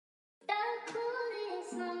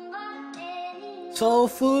So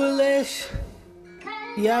foolish.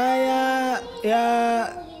 Yeah.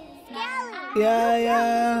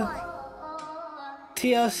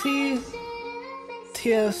 TLC.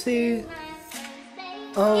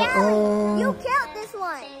 You killed this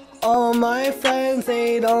one. All my friends,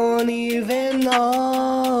 they don't even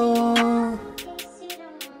know.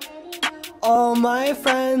 All my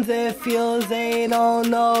friends, it feels they don't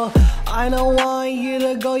know. I don't want you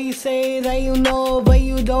to go, you say that you know, but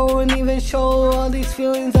you don't even show. All these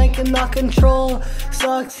feelings I cannot control.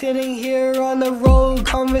 Stuck sitting here on the road,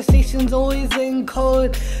 conversations always in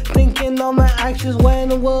code. Thinking on my actions,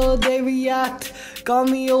 when will they react? Got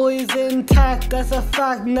me always intact, that's a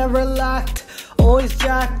fact, never lacked. Always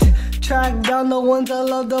jacked, track down the ones I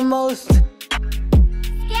love the most.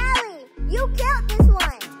 Skelly, you killed this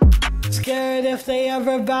one. Scared if they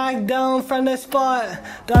ever back down from the spot.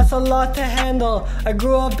 That's a lot to handle. I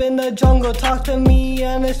grew up in the jungle, talk to me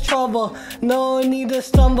and it's trouble. No need to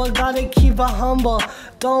stumble, gotta keep it humble.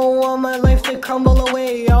 Don't want my life to crumble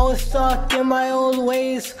away. I was stuck in my old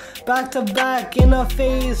ways, back to back in a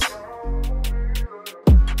phase.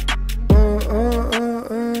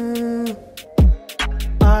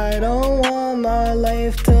 I don't want my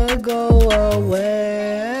life to go away.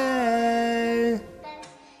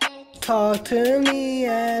 Talk to me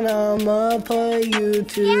and I'ma put you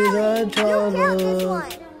to the trouble.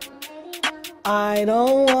 I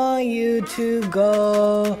don't want you to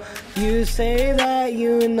go. You say that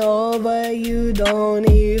you know, but you don't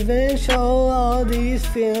even show. All these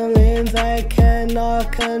feelings I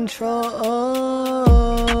cannot control.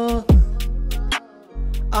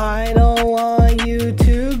 I don't want you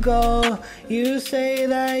to go. You say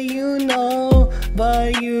that you know,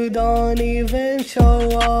 but you don't even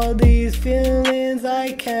show. All these feelings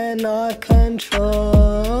I cannot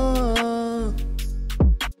control.